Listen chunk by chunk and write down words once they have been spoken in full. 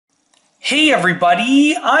Hey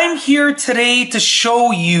everybody, I'm here today to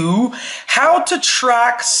show you how to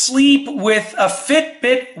track sleep with a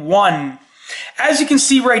Fitbit One. As you can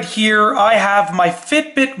see right here, I have my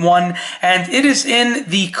Fitbit One and it is in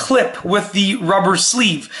the clip with the rubber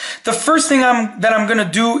sleeve. The first thing I'm going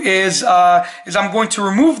to do is I'm going to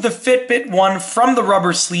remove the Fitbit One from the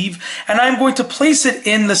rubber sleeve and I'm going to place it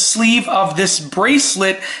in the sleeve of this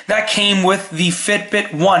bracelet that came with the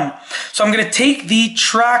Fitbit One. So I'm going to take the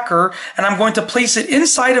tracker and I'm going to place it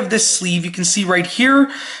inside of this sleeve. You can see right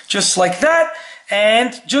here, just like that.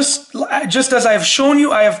 And just as I've shown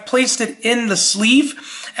you, I have placed it in the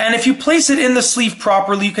sleeve. And if you place it in the sleeve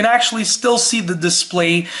properly, you can actually still see the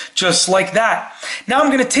display just like that. Now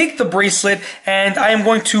I'm going to take the bracelet and I am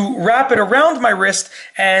going to wrap it around my wrist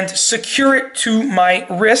and secure it to my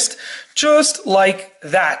wrist just like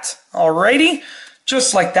that. Alrighty?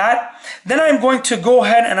 Just like that. Then I'm going to go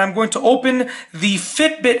ahead and I'm going to open the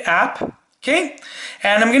Fitbit app. Okay,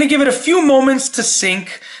 and I'm going to give it a few moments to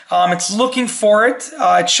sync. It's looking for it.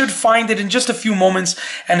 It should find it in just a few moments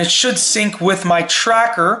and it should sync with my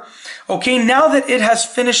tracker. Okay, now that it has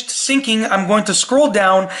finished syncing, I'm going to scroll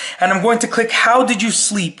down and I'm going to click How Did You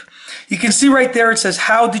Sleep? You can see right there it says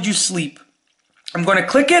How Did You Sleep? I'm going to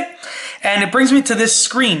click it and it brings me to this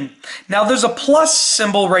screen. Now there's a plus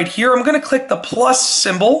symbol right here. I'm going to click the plus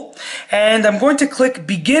symbol and I'm going to click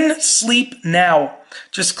Begin Sleep Now.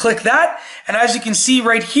 Just click that, and as you can see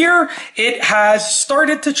right here, it has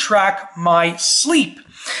started to track my sleep.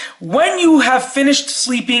 When you have finished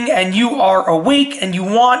sleeping and you are awake and you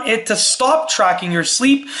want it to stop tracking your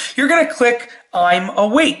sleep, you're going to click I'm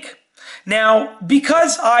awake. Now,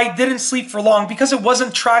 because I didn't sleep for long, because it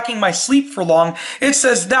wasn't tracking my sleep for long, it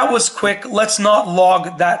says that was quick, let's not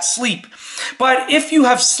log that sleep. But if you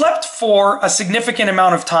have slept for a significant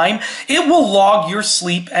amount of time, it will log your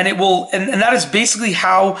sleep and it will, and that is basically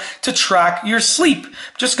how to track your sleep. I'm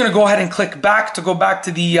just going to go ahead and click back to go back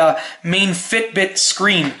to the main Fitbit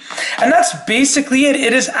screen. And that's basically it.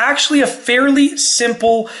 It is actually a fairly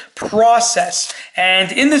simple process.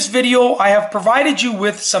 And in this video, I have provided you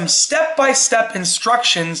with some step-by-step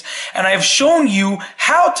instructions and I have shown you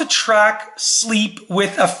how to track sleep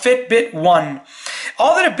with a Fitbit One.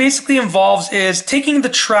 All that it basically involves is taking the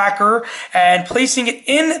tracker and placing it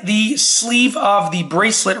in the sleeve of the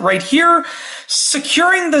bracelet right here,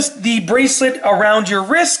 securing the bracelet around your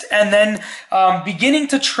wrist, and then beginning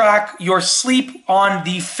to track your sleep on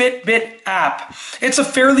the Fitbit app. It's a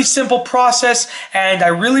fairly simple process, and I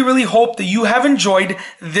really hope that you have enjoyed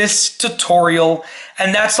this tutorial.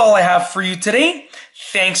 And that's all I have for you today.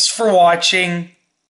 Thanks for watching.